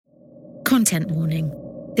Content warning.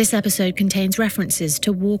 This episode contains references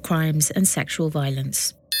to war crimes and sexual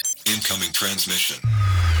violence. Incoming transmission.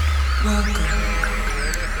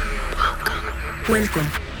 Welcome.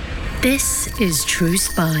 This is True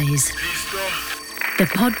Spies, the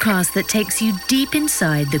podcast that takes you deep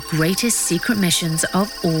inside the greatest secret missions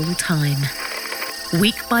of all time.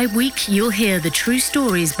 Week by week, you'll hear the true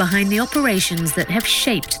stories behind the operations that have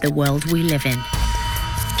shaped the world we live in.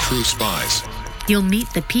 True Spies. You'll meet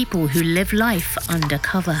the people who live life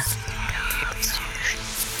undercover.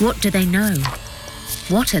 What do they know?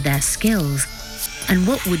 What are their skills? And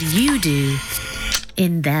what would you do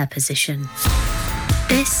in their position?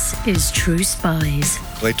 This is True Spies.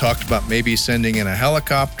 They talked about maybe sending in a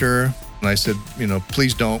helicopter. And I said,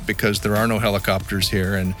 please don't, because there are no helicopters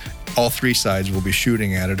here. And all three sides will be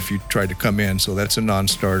shooting at it if you try to come in. So that's a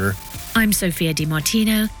non-starter. I'm Sophia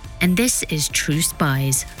DiMartino, and this is True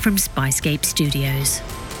Spies from Spyscape Studios.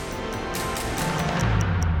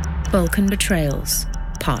 Balkan Betrayals,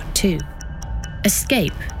 Part 2.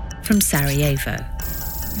 Escape from Sarajevo.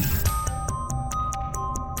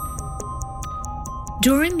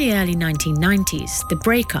 During the early 1990s, the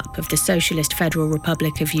breakup of the Socialist Federal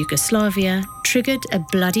Republic of Yugoslavia triggered a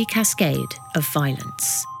bloody cascade of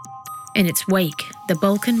violence. In its wake, the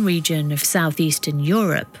Balkan region of southeastern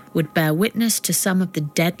Europe would bear witness to some of the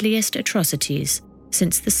deadliest atrocities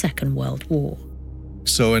since the Second World War.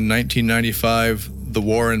 So in 1995, the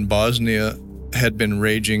war in Bosnia had been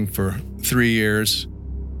raging for 3 years.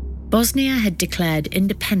 Bosnia had declared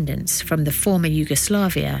independence from the former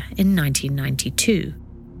Yugoslavia in 1992.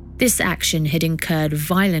 This action had incurred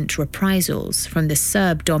violent reprisals from the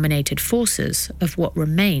Serb-dominated forces of what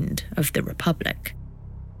remained of the republic.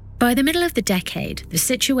 By the middle of the decade, the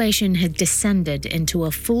situation had descended into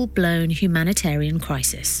a full-blown humanitarian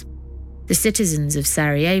crisis. The citizens of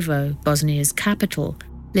Sarajevo, Bosnia's capital,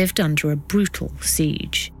 lived under a brutal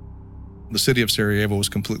siege. The city of Sarajevo was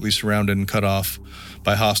completely surrounded and cut off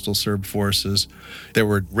by hostile Serb forces. There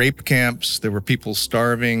were rape camps, there were people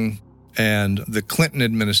starving, and the Clinton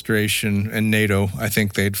administration and NATO, I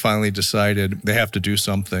think they'd finally decided they have to do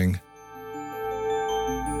something.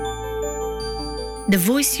 The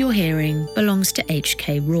voice you're hearing belongs to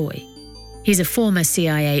H.K. Roy. He's a former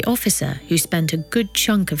CIA officer who spent a good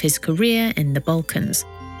chunk of his career in the Balkans,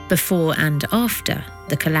 before and after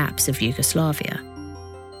the collapse of Yugoslavia.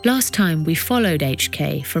 Last time we followed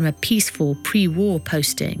HK from a peaceful pre-war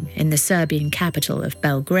posting in the Serbian capital of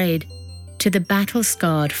Belgrade to the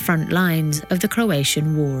battle-scarred front lines of the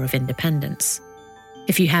Croatian War of Independence.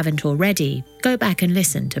 If you haven't already, go back and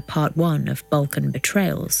listen to Part 1 of Balkan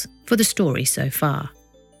Betrayals for the story so far.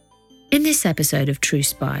 In this episode of True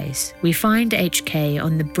Spies, we find HK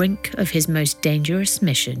on the brink of his most dangerous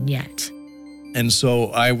mission yet. And so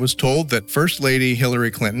I was told that First Lady Hillary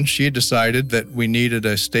Clinton, she had decided that we needed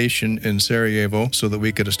a station in Sarajevo so that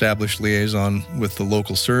we could establish liaison with the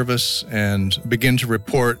local service and begin to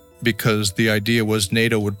report, because the idea was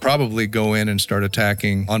NATO would probably go in and start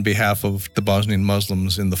attacking on behalf of the Bosnian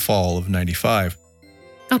Muslims in the fall of '95.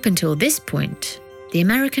 Up until this point, the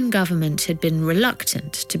American government had been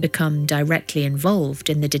reluctant to become directly involved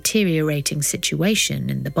in the deteriorating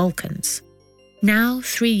situation in the Balkans. Now,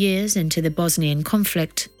 3 years into the Bosnian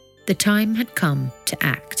conflict, the time had come to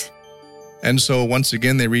act. And so once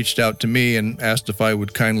again, they reached out to me and asked if I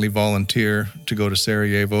would kindly volunteer to go to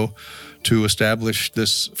Sarajevo to establish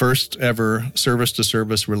this first ever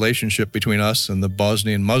service-to-service relationship between us and the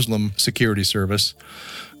Bosnian Muslim Security Service.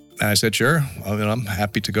 And I said, sure, I'm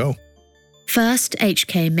happy to go. First,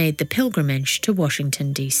 HK made the pilgrimage to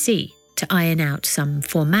Washington, D.C. to iron out some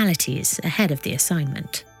formalities ahead of the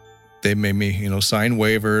assignment. They made me, sign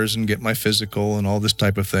waivers and get my physical and all this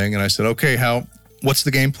type of thing. And I said, okay, what's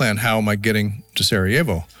the game plan? How am I getting to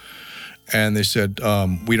Sarajevo? And they said,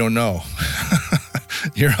 we don't know.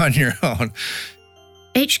 You're on your own.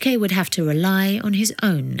 HK would have to rely on his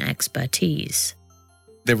own expertise.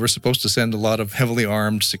 They were supposed to send a lot of heavily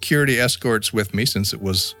armed security escorts with me since it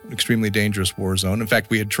was an extremely dangerous war zone. In fact,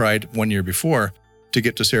 we had tried 1 year before to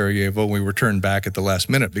get to Sarajevo. We were turned back at the last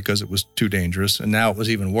minute because it was too dangerous, and now it was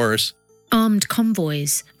even worse. Armed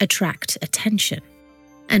convoys attract attention.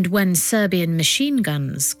 And when Serbian machine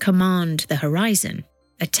guns command the horizon,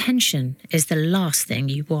 attention is the last thing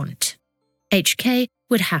you want. HK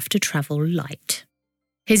would have to travel light.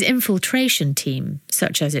 His infiltration team,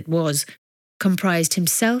 such as it was, comprised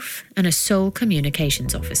himself and a sole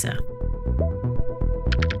communications officer.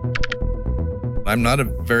 I'm not a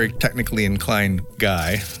very technically inclined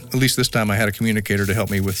guy. At least this time I had a communicator to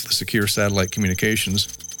help me with the secure satellite communications.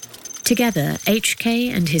 Together,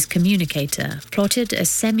 HK and his communicator plotted a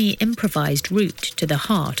semi-improvised route to the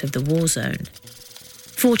heart of the war zone.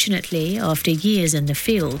 Fortunately, after years in the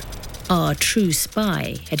field, our true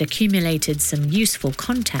spy had accumulated some useful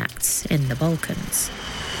contacts in the Balkans.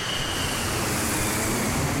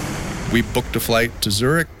 We booked a flight to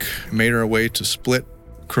Zurich, made our way to Split,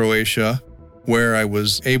 Croatia, where I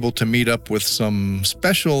was able to meet up with some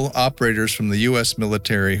special operators from the U.S.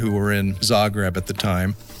 military who were in Zagreb at the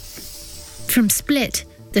time. From Split,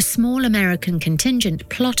 the small American contingent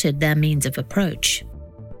plotted their means of approach.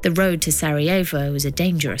 The road to Sarajevo was a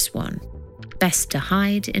dangerous one. Best to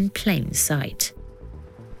hide in plain sight.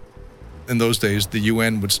 In those days, the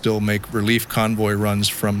UN would still make relief convoy runs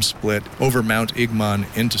from Split over Mount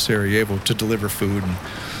Igman into Sarajevo to deliver food and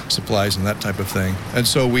supplies and that type of thing. And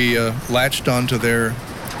so we latched onto their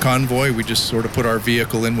convoy. We just sort of put our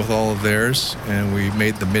vehicle in with all of theirs, and we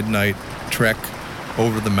made the midnight trek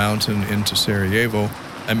over the mountain into Sarajevo.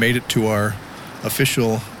 I made it to our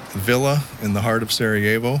official villa in the heart of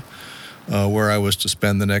Sarajevo, where I was to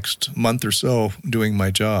spend the next month or so doing my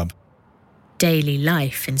job. Daily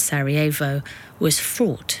life in Sarajevo was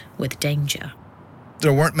fraught with danger.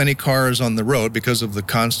 There weren't many cars on the road because of the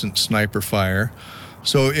constant sniper fire.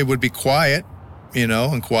 So it would be quiet,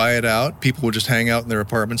 and quiet out. People would just hang out in their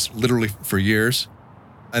apartments literally for years.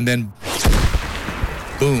 And then,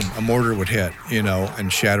 boom, a mortar would hit,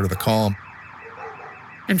 and shatter the calm.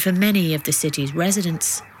 And for many of the city's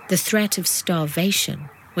residents, the threat of starvation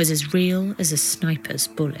was as real as a sniper's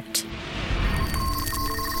bullet.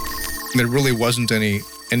 There really wasn't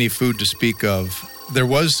any food to speak of. There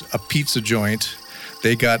was a pizza joint.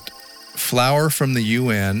 They got flour from the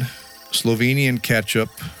UN, Slovenian ketchup,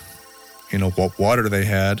 what water they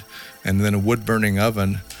had, and then a wood-burning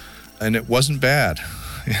oven, and it wasn't bad.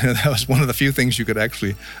 That was one of the few things you could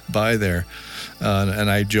actually buy there.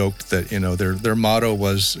 And I joked that, their motto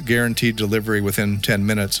was guaranteed delivery within 10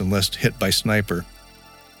 minutes unless hit by sniper.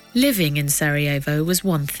 Living in Sarajevo was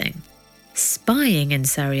one thing. Spying in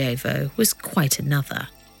Sarajevo was quite another,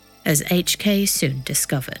 as HK soon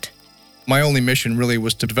discovered. My only mission really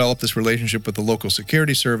was to develop this relationship with the local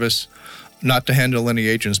security service, not to handle any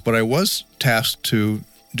agents, but I was tasked to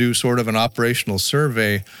do sort of an operational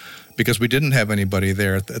survey because we didn't have anybody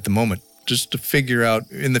there at the moment, just to figure out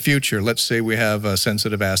in the future, let's say we have a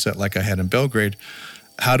sensitive asset like I had in Belgrade,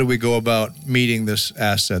 how do we go about meeting this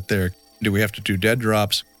asset there? Do we have to do dead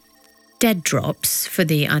drops? Dead drops, for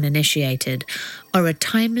the uninitiated, are a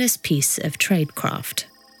timeless piece of tradecraft.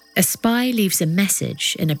 A spy leaves a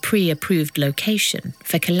message in a pre-approved location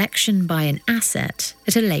for collection by an asset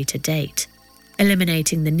at a later date,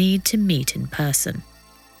 eliminating the need to meet in person.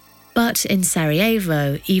 But in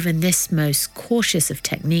Sarajevo, even this most cautious of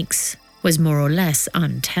techniques was more or less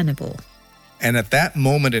untenable. And at that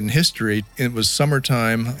moment in history, it was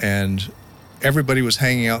summertime and everybody was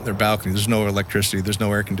hanging out in their balcony. There's no electricity, there's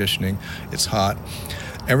no air conditioning, it's hot.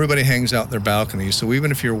 Everybody hangs out in their balcony. So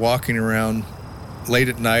even if you're walking around late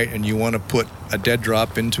at night and you want to put a dead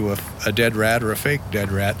drop into a dead rat or a fake dead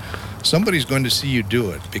rat, somebody's going to see you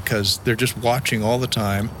do it because they're just watching all the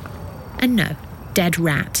time. And no, dead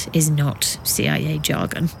rat is not CIA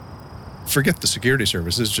jargon. Forget the security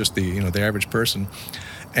service, it's just the average person.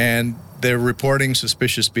 And they're reporting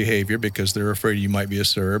suspicious behavior because they're afraid you might be a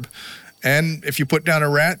Serb. And if you put down a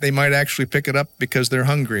rat, they might actually pick it up because they're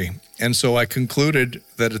hungry. And so I concluded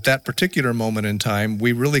that at that particular moment in time,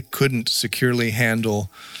 we really couldn't securely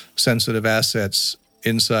handle sensitive assets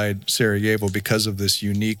inside Sarajevo because of this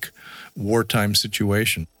unique wartime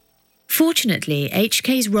situation. Fortunately,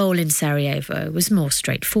 HK's role in Sarajevo was more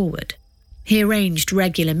straightforward. He arranged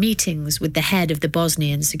regular meetings with the head of the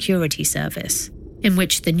Bosnian Security Service, in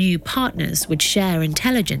which the new partners would share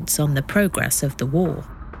intelligence on the progress of the war.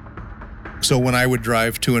 So when I would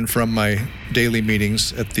drive to and from my daily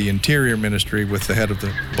meetings at the Interior Ministry with the head of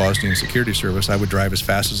the Bosnian Security Service, I would drive as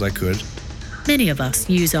fast as I could. Many of us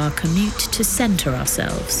use our commute to center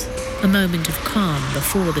ourselves, a moment of calm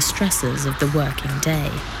before the stresses of the working day.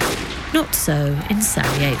 Not so in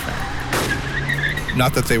Sarajevo.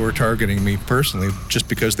 Not that they were targeting me personally, just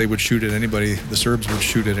because they would shoot at anybody, the Serbs would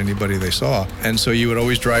shoot at anybody they saw. And so you would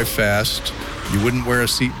always drive fast. You wouldn't wear a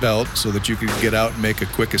seatbelt so that you could get out and make a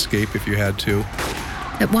quick escape if you had to.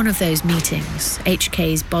 At one of those meetings,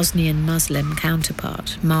 HK's Bosnian Muslim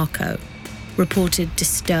counterpart, Marko, reported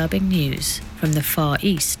disturbing news from the far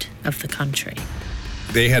east of the country.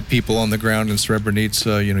 They had people on the ground in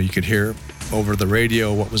Srebrenica, you could hear over the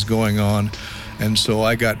radio what was going on. And so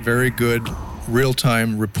I got very good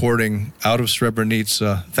real-time reporting out of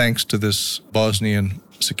Srebrenica thanks to this Bosnian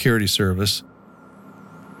security service.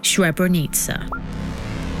 Srebrenica.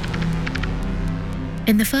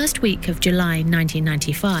 In the first week of July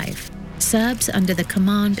 1995, Serbs under the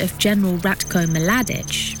command of General Ratko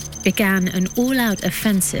Mladic began an all-out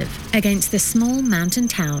offensive against the small mountain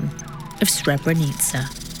town of Srebrenica.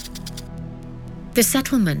 The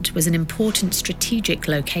settlement was an important strategic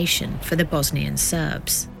location for the Bosnian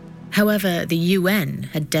Serbs. However, the UN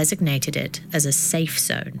had designated it as a safe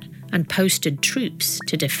zone and posted troops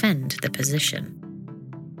to defend the position.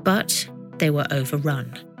 But they were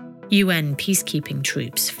overrun. UN peacekeeping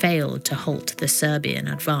troops failed to halt the Serbian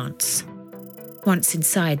advance. Once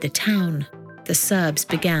inside the town, the Serbs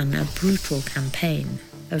began a brutal campaign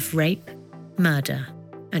of rape, murder,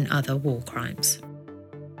 and other war crimes.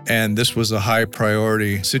 And this was a high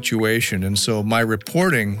priority situation. And so my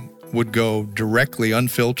reporting would go directly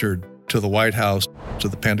unfiltered to the White House, to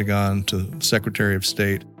the Pentagon, to the Secretary of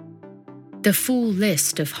State. The full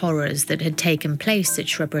list of horrors that had taken place at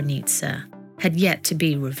Srebrenica had yet to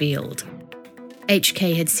be revealed.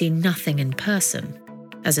 HK had seen nothing in person.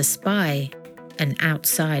 As a spy, an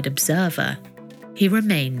outside observer, he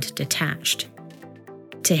remained detached.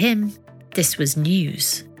 To him, this was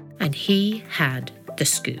news, and he had the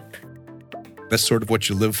scoop. That's sort of what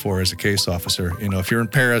you live for as a case officer. You know, if you're in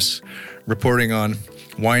Paris reporting on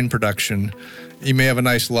wine production, you may have a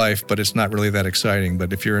nice life, but it's not really that exciting.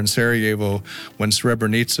 But if you're in Sarajevo when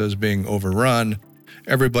Srebrenica is being overrun,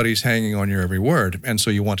 everybody's hanging on your every word. And so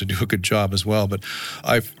you want to do a good job as well. But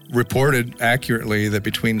I've reported accurately that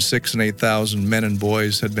between 6,000 and 8,000 men and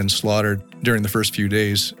boys had been slaughtered during the first few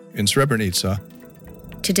days in Srebrenica.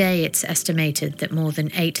 Today, it's estimated that more than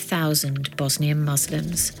 8,000 Bosnian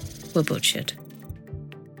Muslims were butchered.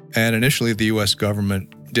 And initially, the U.S.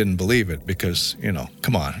 government didn't believe it because,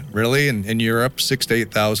 come on, really? In Europe, 6,000 to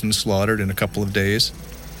 8,000 slaughtered in a couple of days?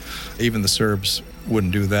 Even the Serbs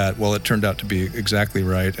wouldn't do that. Well, it turned out to be exactly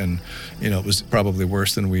right, and, it was probably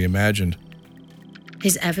worse than we imagined.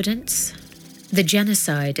 His evidence? The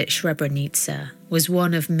genocide at Srebrenica was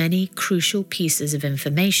one of many crucial pieces of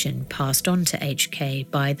information passed on to HK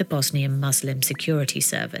by the Bosnian Muslim Security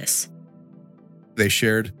Service. They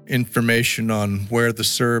shared information on where the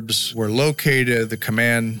Serbs were located, the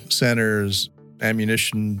command centers,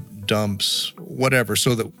 ammunition dumps, whatever,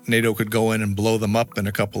 so that NATO could go in and blow them up in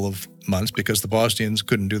a couple of months because the Bosnians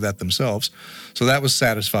couldn't do that themselves. So that was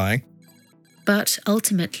satisfying. But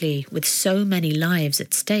ultimately, with so many lives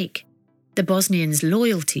at stake, the Bosnians'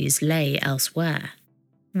 loyalties lay elsewhere.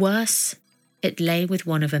 Worse, it lay with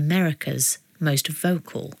one of America's most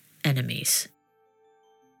vocal enemies.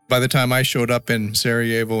 By the time I showed up in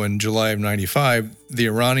Sarajevo in July of 95, the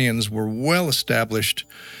Iranians were well established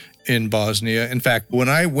in Bosnia. In fact, when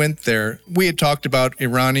I went there, we had talked about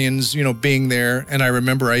Iranians, being there. And I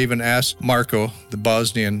remember I even asked Marko, the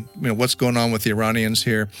Bosnian, what's going on with the Iranians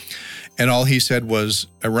here? And all he said was,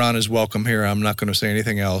 Iran is welcome here. I'm not going to say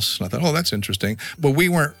anything else. And I thought, that's interesting. But we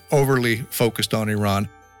weren't overly focused on Iran.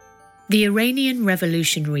 The Iranian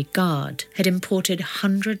Revolutionary Guard had imported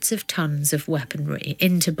hundreds of tons of weaponry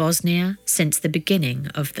into Bosnia since the beginning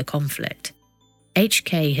of the conflict.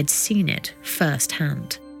 HK had seen it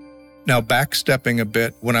firsthand. Now, backstepping a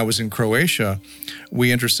bit, when I was in Croatia,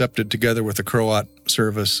 we intercepted together with the Croat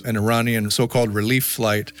service an Iranian so-called relief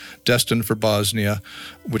flight destined for Bosnia,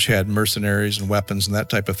 which had mercenaries and weapons and that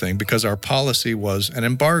type of thing, because our policy was an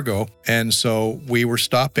embargo. And so we were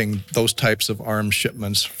stopping those types of arms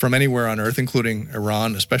shipments from anywhere on earth, including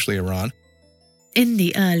Iran, especially Iran. In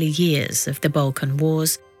the early years of the Balkan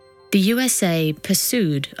Wars, the USA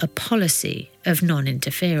pursued a policy of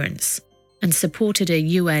non-interference and supported a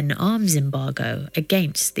UN arms embargo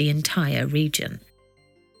against the entire region.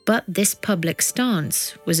 But this public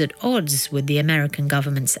stance was at odds with the American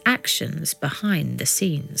government's actions behind the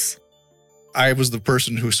scenes. I was the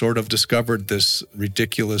person who sort of discovered this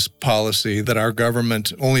ridiculous policy that our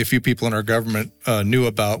government, only a few people in our government knew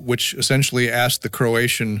about, which essentially asked the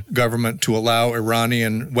Croatian government to allow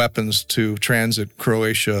Iranian weapons to transit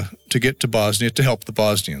Croatia to get to Bosnia to help the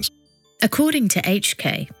Bosnians. According to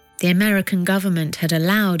HK, the American government had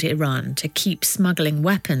allowed Iran to keep smuggling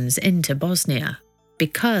weapons into Bosnia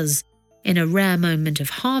because, in a rare moment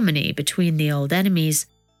of harmony between the old enemies,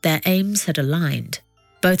 their aims had aligned.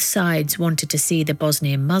 Both sides wanted to see the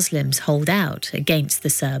Bosnian Muslims hold out against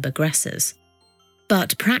the Serb aggressors.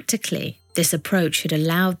 But practically, this approach had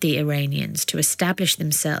allowed the Iranians to establish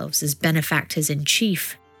themselves as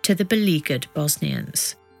benefactors-in-chief to the beleaguered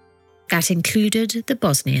Bosnians. That included the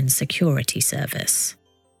Bosnian Security Service.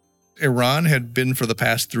 Iran had been, for the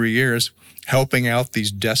past 3 years, helping out these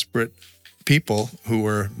desperate people who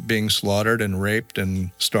were being slaughtered and raped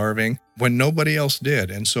and starving when nobody else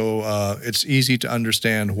did. And so it's easy to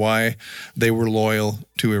understand why they were loyal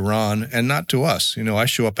to Iran and not to us. I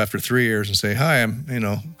show up after 3 years and say, "Hi,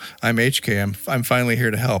 I'm HK. I'm finally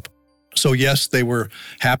here to help." So yes, they were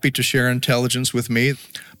happy to share intelligence with me,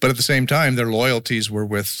 but at the same time, their loyalties were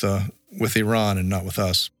with Iran and not with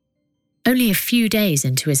us. Only a few days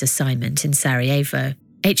into his assignment in Sarajevo,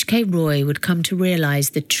 H.K. Roy would come to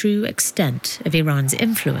realize the true extent of Iran's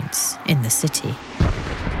influence in the city.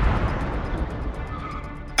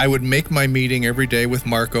 I would make my meeting every day with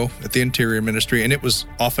Marco at the Interior Ministry, and it was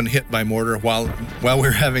often hit by mortar while we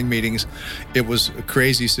were having meetings. It was a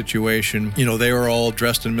crazy situation. They were all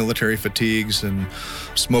dressed in military fatigues and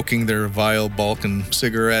smoking their vile Balkan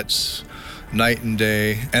cigarettes night and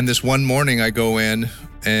day. And this one morning I go in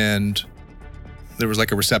and there was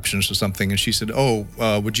like a receptionist or something, and she said,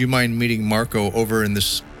 would you mind meeting Marco over in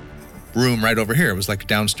this room right over here? It was like a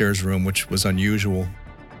downstairs room, which was unusual.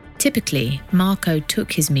 Typically, Marco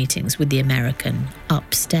took his meetings with the American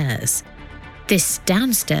upstairs. This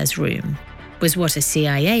downstairs room was what a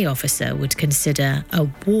CIA officer would consider a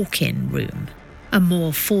walk-in room, a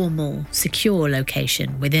more formal, secure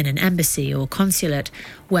location within an embassy or consulate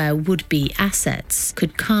where would-be assets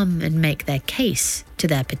could come and make their case to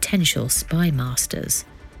their potential spy masters.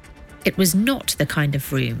 It was not the kind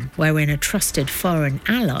of room wherein a trusted foreign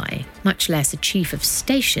ally, much less a chief of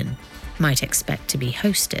station, might expect to be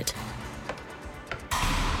hosted.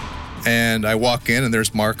 And I walk in and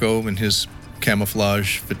there's Marco in his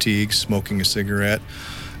camouflage fatigue, smoking a cigarette.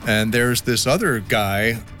 And there's this other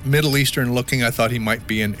guy, Middle Eastern looking. I thought he might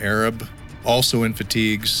be an Arab, also in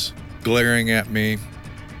fatigues, glaring at me.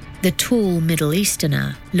 The tall Middle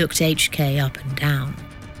Easterner looked HK up and down.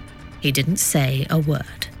 He didn't say a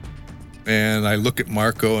word. And I look at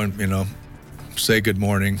Marco and, say good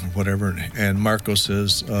morning or whatever. And Marco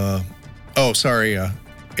says, sorry,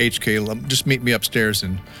 HK, just meet me upstairs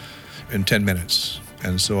in 10 minutes.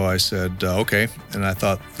 And so I said, okay. And I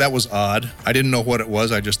thought that was odd. I didn't know what it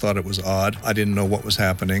was. I just thought it was odd. I didn't know what was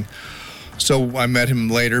happening. So I met him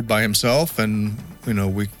later by himself and,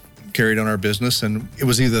 we carried on our business. And it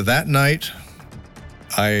was either that night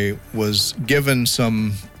I was given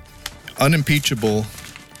some unimpeachable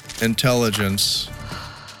intelligence.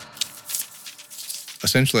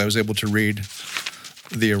 Essentially, I was able to read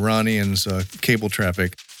the Iranians' cable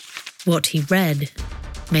traffic. What he read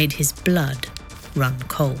made his blood run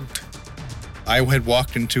cold. I had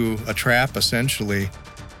walked into a trap, essentially.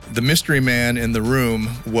 The mystery man in the room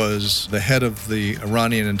was the head of the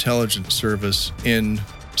Iranian intelligence service in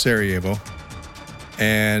Sarajevo,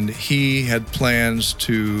 and he had plans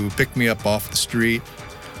to pick me up off the street,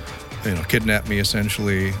 kidnap me,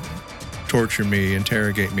 essentially, torture me,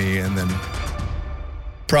 interrogate me, and then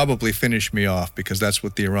probably finish me off, because that's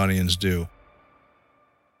what the Iranians do.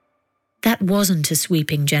 That wasn't a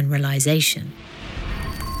sweeping generalization.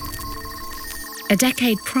 A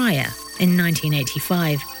decade prior, in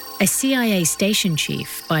 1985, a CIA station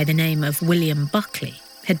chief by the name of William Buckley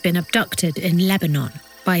had been abducted in Lebanon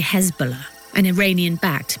by Hezbollah, an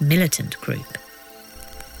Iranian-backed militant group.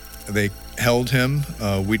 They held him.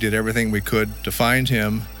 We did everything we could to find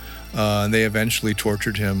him, and they eventually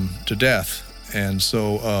tortured him to death. And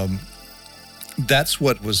so that's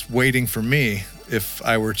what was waiting for me if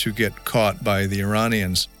I were to get caught by the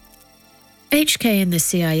Iranians. HK and the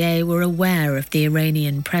CIA were aware of the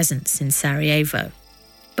Iranian presence in Sarajevo,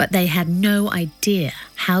 but they had no idea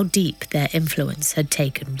how deep their influence had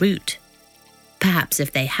taken root. Perhaps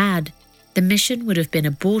if they had, the mission would have been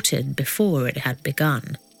aborted before it had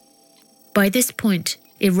begun. By this point,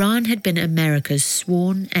 Iran had been America's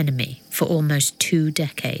sworn enemy for almost 2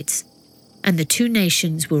 decades, and the two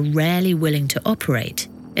nations were rarely willing to operate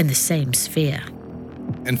in the same sphere.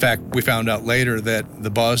 In fact, we found out later that the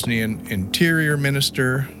Bosnian Interior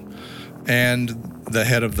Minister and the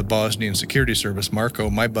head of the Bosnian Security Service, Marco,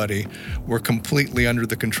 my buddy, were completely under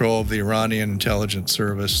the control of the Iranian intelligence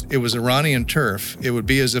service. It was Iranian turf. It would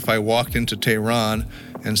be as if I walked into Tehran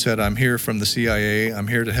and said, "I'm here from the CIA, I'm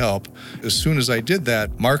here to help." As soon as I did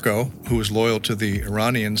that, Marco, who was loyal to the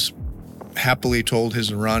Iranians, happily told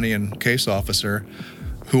his Iranian case officer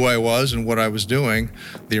who I was and what I was doing.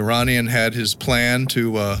 The Iranian had his plan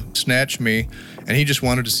to snatch me, and he just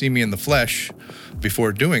wanted to see me in the flesh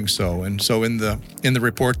before doing so. And so in the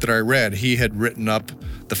report that I read, he had written up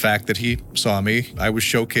the fact that he saw me. I was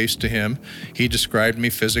showcased to him. He described me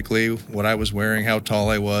physically, what I was wearing, how tall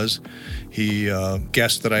I was. He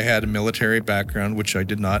guessed that I had a military background, which I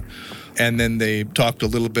did not. And then they talked a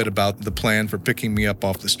little bit about the plan for picking me up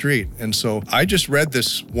off the street. And so I just read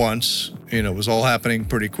this once. It was all happening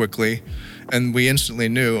pretty quickly. And we instantly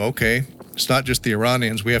knew, okay, it's not just the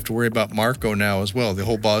Iranians. We have to worry about Marko now as well. The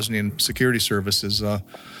whole Bosnian security service is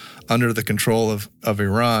under the control of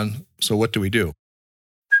Iran. So what do we do?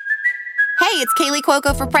 Hey, it's Kaylee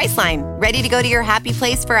Cuoco for Priceline. Ready to go to your happy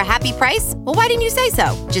place for a happy price? Well, why didn't you say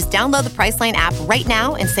so? Just download the Priceline app right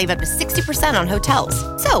now and save up to 60% on hotels.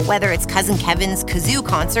 So whether it's Cousin Kevin's Kazoo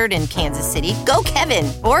Concert in Kansas City, go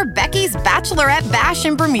Kevin, or Becky's Bachelorette Bash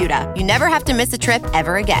in Bermuda, you never have to miss a trip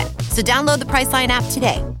ever again. So download the Priceline app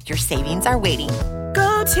today. Your savings are waiting.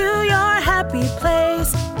 Go to your happy place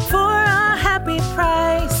for a happy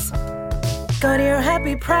price. Go to your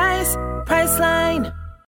happy price, Priceline.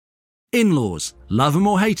 In-laws. Love them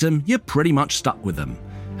or hate them, you're pretty much stuck with them.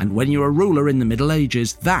 And when you're a ruler in the Middle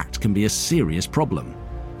Ages, that can be a serious problem.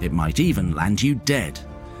 It might even land you dead.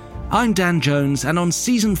 I'm Dan Jones, and on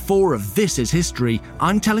Season 4 of This Is History,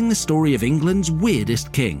 I'm telling the story of England's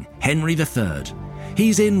weirdest king, Henry III.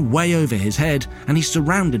 He's in way over his head, and he's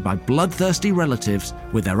surrounded by bloodthirsty relatives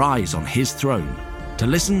with their eyes on his throne. To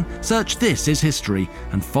listen, search This Is History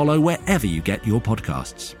and follow wherever you get your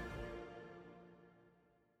podcasts.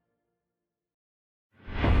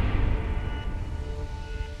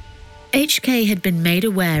 HK had been made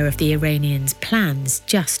aware of the Iranians' plans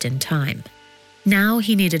just in time. Now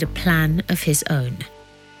he needed a plan of his own.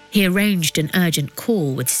 He arranged an urgent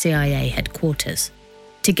call with CIA headquarters.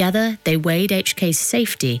 Together, they weighed HK's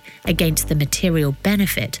safety against the material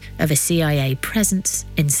benefit of a CIA presence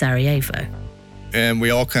in Sarajevo. And we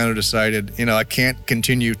all kind of decided, I can't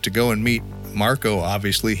continue to go and meet Marko,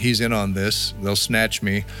 obviously. He's in on this. They'll snatch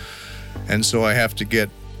me. And so I have to get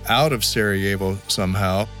out of Sarajevo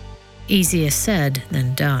somehow. Easier said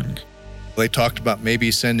than done. They talked about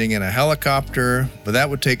maybe sending in a helicopter, but that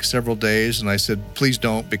would take several days. And I said, please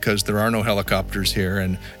don't, because there are no helicopters here,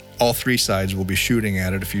 and all three sides will be shooting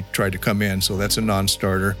at it if you try to come in. So that's a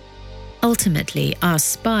non-starter. Ultimately, our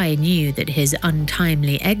spy knew that his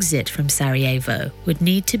untimely exit from Sarajevo would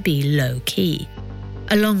need to be low-key.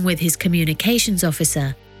 Along with his communications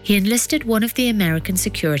officer, he enlisted one of the American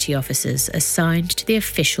security officers assigned to the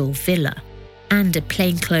official villa, and a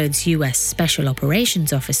plainclothes U.S. Special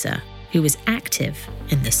Operations officer who was active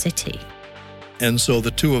in the city. And so the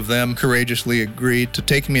two of them courageously agreed to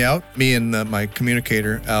take me out, me and my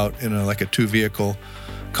communicator, out in a two-vehicle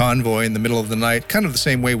convoy in the middle of the night, kind of the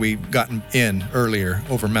same way we'd gotten in earlier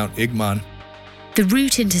over Mount Igman. The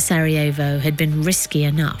route into Sarajevo had been risky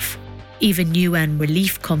enough. Even UN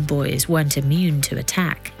relief convoys weren't immune to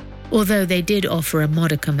attack, although they did offer a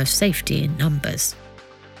modicum of safety in numbers.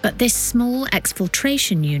 But this small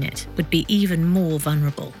exfiltration unit would be even more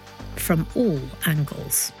vulnerable, from all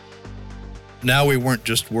angles. Now we weren't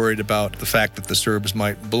just worried about the fact that the Serbs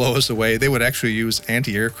might blow us away. They would actually use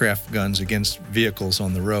anti-aircraft guns against vehicles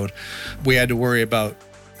on the road. We had to worry about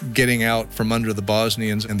getting out from under the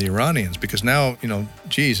Bosnians and the Iranians, because now,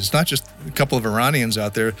 it's not just a couple of Iranians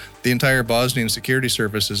out there. The entire Bosnian security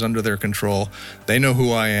service is under their control. They know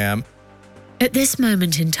who I am. At this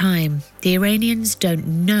moment in time, the Iranians don't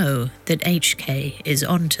know that HK is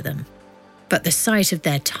onto them. But the sight of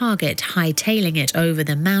their target hightailing it over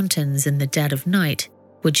the mountains in the dead of night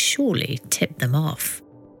would surely tip them off.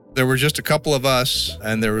 There were just a couple of us,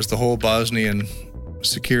 and there was the whole Bosnian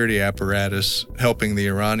security apparatus helping the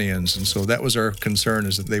Iranians. And so that was our concern,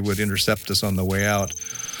 is that they would intercept us on the way out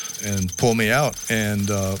and pull me out.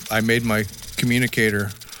 And I made my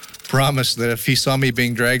communicator promise that if he saw me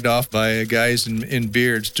being dragged off by guys in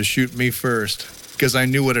beards, to shoot me first, because I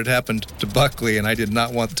knew what had happened to Buckley, and I did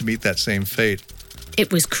not want to meet that same fate.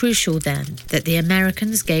 It was crucial then that the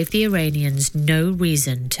Americans gave the Iranians no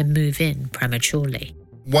reason to move in prematurely.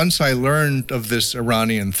 Once I learned of this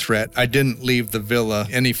Iranian threat, I didn't leave the villa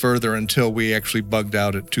any further until we actually bugged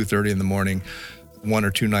out at 2:30 in the morning, 1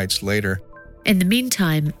 or 2 nights later. In the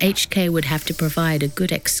meantime, HK would have to provide a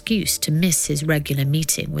good excuse to miss his regular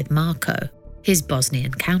meeting with Marko, his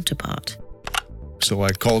Bosnian counterpart. So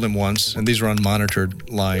I called him once, and these were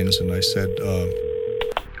unmonitored lines, and I said,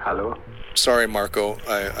 Hello? Sorry, Marko,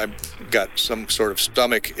 I've got some sort of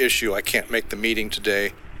stomach issue. I can't make the meeting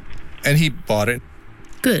today. And he bought it.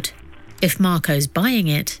 Good. If Marko's buying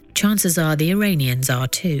it, chances are the Iranians are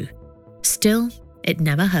too. Still, it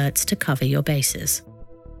never hurts to cover your bases.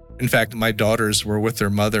 In fact, my daughters were with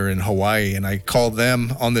their mother in Hawaii, and I called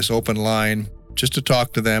them on this open line just to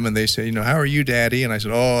talk to them. And they say, how are you, Daddy? And I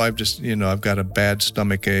said, I've got a bad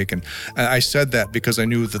stomach ache. And I said that because I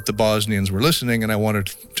knew that the Bosnians were listening, and I wanted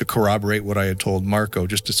to corroborate what I had told Marco,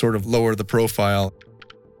 just to sort of lower the profile.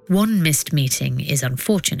 One missed meeting is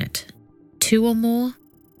unfortunate. 2 or more?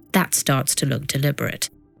 That starts to look deliberate.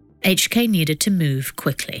 HK needed to move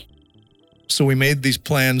quickly. So we made these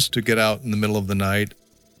plans to get out in the middle of the night.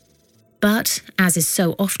 But, as is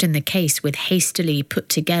so often the case with hastily put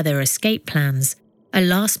together escape plans, a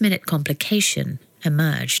last-minute complication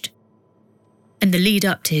emerged. In the lead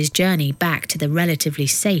up to his journey back to the relatively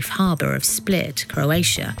safe harbour of Split,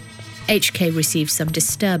 Croatia, HK received some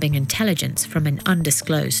disturbing intelligence from an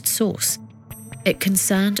undisclosed source. It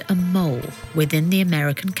concerned a mole within the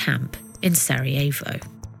American camp in Sarajevo.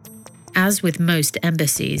 As with most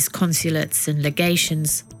embassies, consulates, and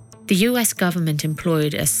legations, the US government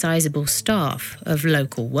employed a sizable staff of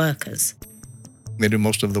local workers. They do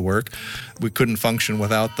most of the work. We couldn't function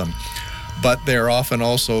without them. But they're often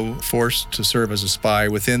also forced to serve as a spy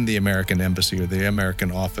within the American embassy or the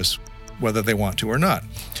American office, whether they want to or not.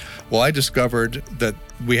 Well, I discovered that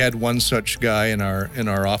we had one such guy in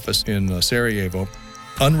our office in Sarajevo,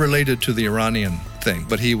 unrelated to the Iranian thing,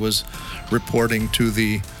 but he was reporting to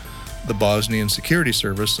the Bosnian security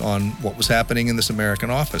service on what was happening in this American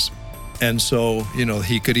office. And so,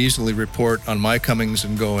 he could easily report on my comings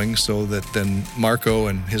and goings so that then Marco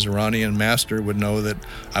and his Iranian master would know that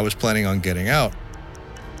I was planning on getting out.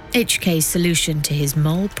 HK's solution to his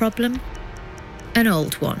mole problem? An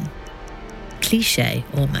old one. Cliché,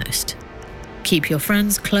 almost. Keep your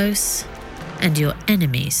friends close and your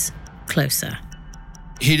enemies closer.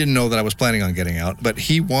 He didn't know that I was planning on getting out, but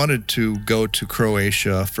he wanted to go to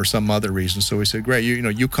Croatia for some other reason. So he said, great,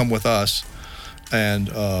 you come with us, and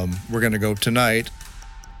we're going to go tonight.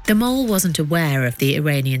 The mole wasn't aware of the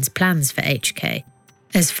Iranians' plans for HK.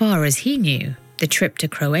 As far as he knew, the trip to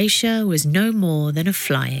Croatia was no more than a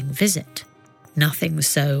flying visit. Nothing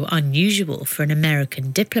so unusual for an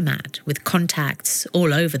American diplomat with contacts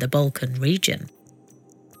all over the Balkan region.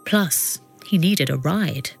 Plus, he needed a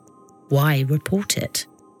ride. Why report it?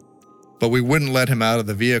 But we wouldn't let him out of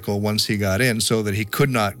the vehicle once he got in so that he could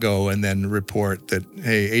not go and then report that,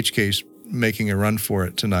 hey, HK's making a run for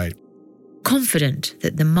it tonight. Confident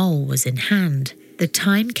that the mole was in hand, the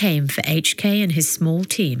time came for HK and his small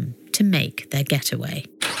team to make their getaway.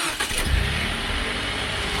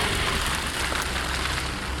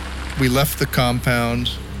 We left the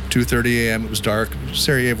compound, 2:30 a.m. It was dark.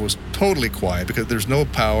 Sarajevo was totally quiet because there's no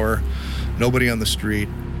power, nobody on the street.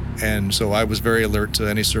 And so I was very alert to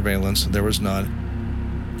any surveillance. There was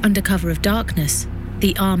none. Under cover of darkness,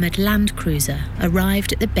 the armoured land cruiser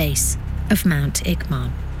arrived at the base of Mount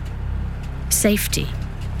Igman. Safety,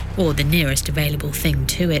 or the nearest available thing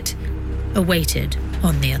to it, awaited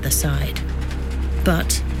on the other side.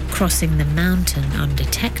 But crossing the mountain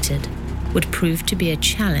undetected would prove to be a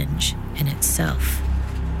challenge in itself.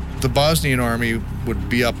 The Bosnian army would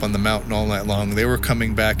be up on the mountain all night long. They were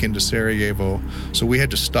coming back into Sarajevo, so we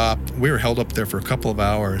had to stop. We were held up there for a couple of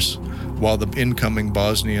hours while the incoming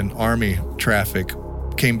Bosnian army traffic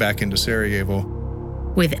came back into Sarajevo.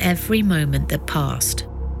 With every moment that passed,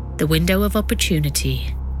 the window of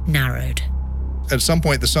opportunity narrowed. At some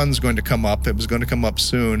point, the sun's going to come up. It was going to come up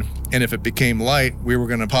soon. And if it became light, we were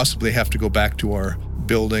going to possibly have to go back to our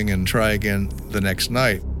building and try again the next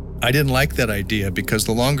night. I didn't like that idea because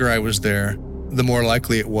the longer I was there, the more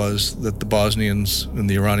likely it was that the Bosnians and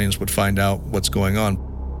the Iranians would find out what's going on.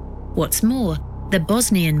 What's more, the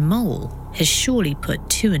Bosnian mole has surely put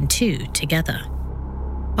 2 and 2 together.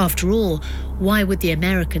 After all, why would the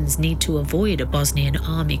Americans need to avoid a Bosnian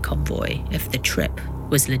army convoy if the trip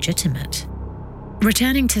was legitimate?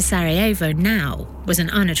 Returning to Sarajevo now was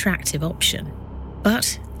an unattractive option.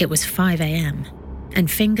 But it was 5 a.m., and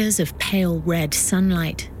fingers of pale red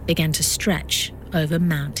sunlight began to stretch over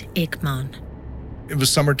Mount Igman. It was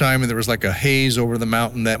summertime and there was like a haze over the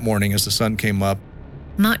mountain that morning as the sun came up.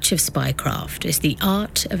 Much of spycraft is the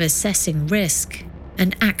art of assessing risk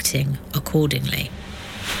and acting accordingly.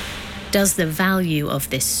 Does the value of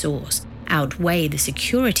this source outweigh the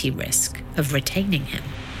security risk of retaining him?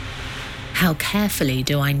 How carefully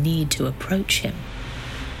do I need to approach him?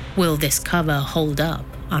 Will this cover hold up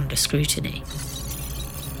under scrutiny?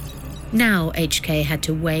 Now HK had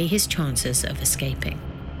to weigh his chances of escaping.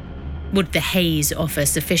 Would the haze offer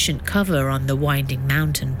sufficient cover on the winding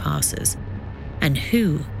mountain passes? And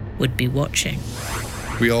who would be watching?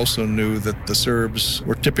 We also knew that the Serbs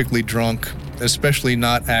were typically drunk, especially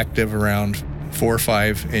not active around 4 or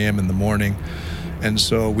 5 a.m. in the morning. And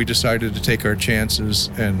so we decided to take our chances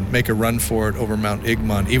and make a run for it over Mount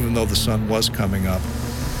Igman, even though the sun was coming up.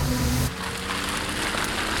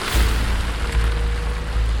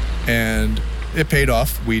 And it paid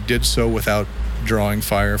off. We did so without drawing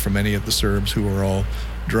fire from any of the Serbs, who were all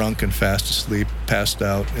drunk and fast asleep, passed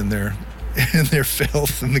out in their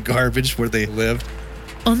filth and the garbage where they lived.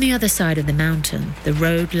 On the other side of the mountain, the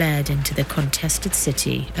road led into the contested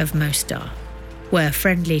city of Mostar, where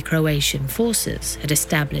friendly Croatian forces had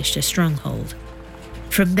established a stronghold.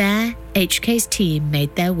 From there, HK's team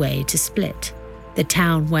made their way to Split, the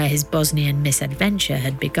town where his Bosnian misadventure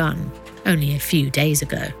had begun only a few days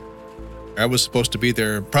ago. I was supposed to be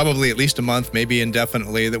there probably at least a month, maybe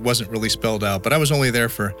indefinitely. That wasn't really spelled out, but I was only there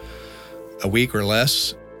for a week or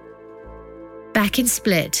less. Back in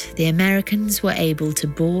Split, the Americans were able to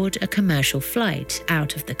board a commercial flight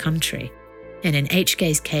out of the country, and in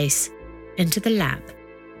HK's case, into the lap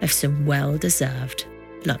of some well-deserved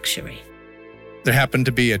luxury. There happened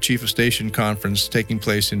to be a chief of station conference taking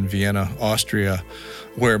place in Vienna, Austria,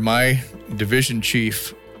 where my division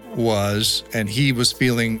chief was, and he was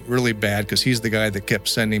feeling really bad because he's the guy that kept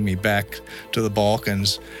sending me back to the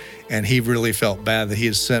Balkans. And he really felt bad that he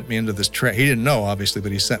had sent me into this trap. He didn't know, obviously,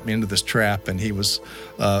 but he sent me into this trap, and he was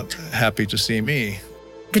happy to see me.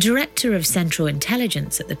 The director of Central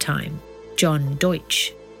Intelligence at the time, John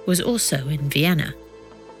Deutsch, was also in Vienna.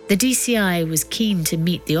 The DCI was keen to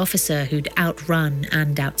meet the officer who'd outrun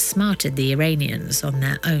and outsmarted the Iranians on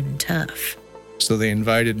their own turf. So they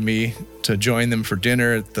invited me to join them for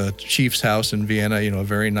dinner at the chief's house in Vienna, a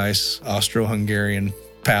very nice Austro-Hungarian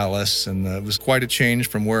palace, and it was quite a change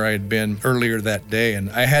from where I had been earlier that day. And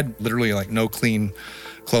I had literally no clean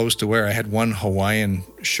clothes to wear. I had one Hawaiian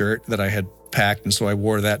shirt that I had packed, and so I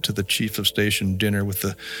wore that to the chief of station dinner with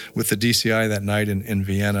the DCI that night in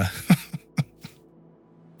Vienna.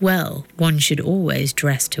 Well, one should always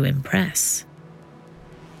dress to impress.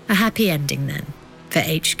 A happy ending then, for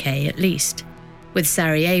HK at least. With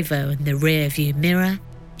Sarajevo in the rear-view mirror,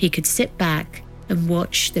 he could sit back and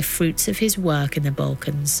watch the fruits of his work in the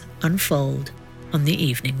Balkans unfold on the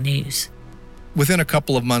evening news. Within a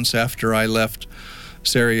couple of months after I left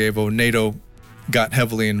Sarajevo, NATO got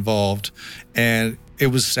heavily involved, and it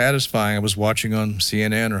was satisfying. I was watching on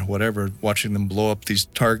CNN or whatever, watching them blow up these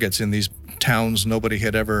targets in these towns nobody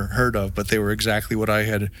had ever heard of, but they were exactly what I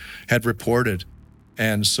had reported.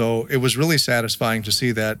 And so it was really satisfying to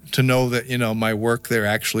see that, to know that, my work there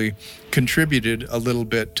actually contributed a little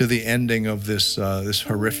bit to the ending of this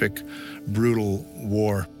horrific, brutal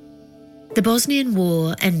war. The Bosnian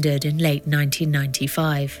War ended in late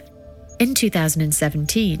 1995. In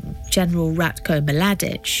 2017, General Ratko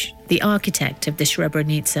Mladic, the architect of the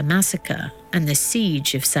Srebrenica massacre and the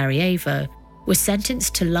siege of Sarajevo, was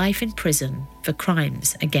sentenced to life in prison for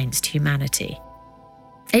crimes against humanity.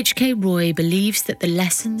 H.K. Roy believes that the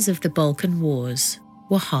lessons of the Balkan Wars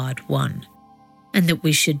were hard-won, and that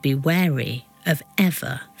we should be wary of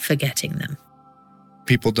ever forgetting them.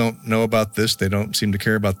 People don't know about this. They don't seem to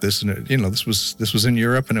care about this. And this was in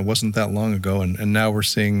Europe, and it wasn't that long ago. And now we're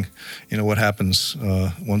seeing, what happens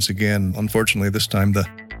once again. Unfortunately, this time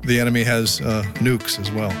the enemy has nukes as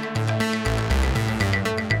well.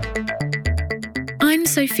 I'm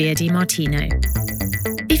Sophia Di Martino.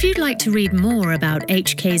 If you'd like to read more about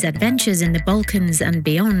HK's adventures in the Balkans and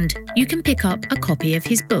beyond, you can pick up a copy of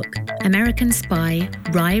his book, American Spy: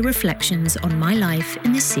 Wry Reflections on My Life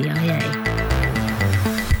in the CIA.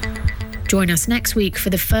 Join us next week for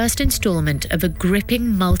the first installment of a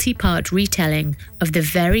gripping multi-part retelling of the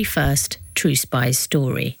very first True Spies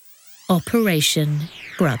story, Operation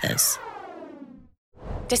Brothers.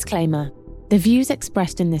 Disclaimer. The views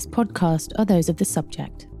expressed in this podcast are those of the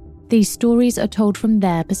subject. These stories are told from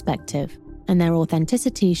their perspective, and their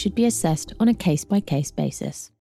authenticity should be assessed on a case-by-case basis.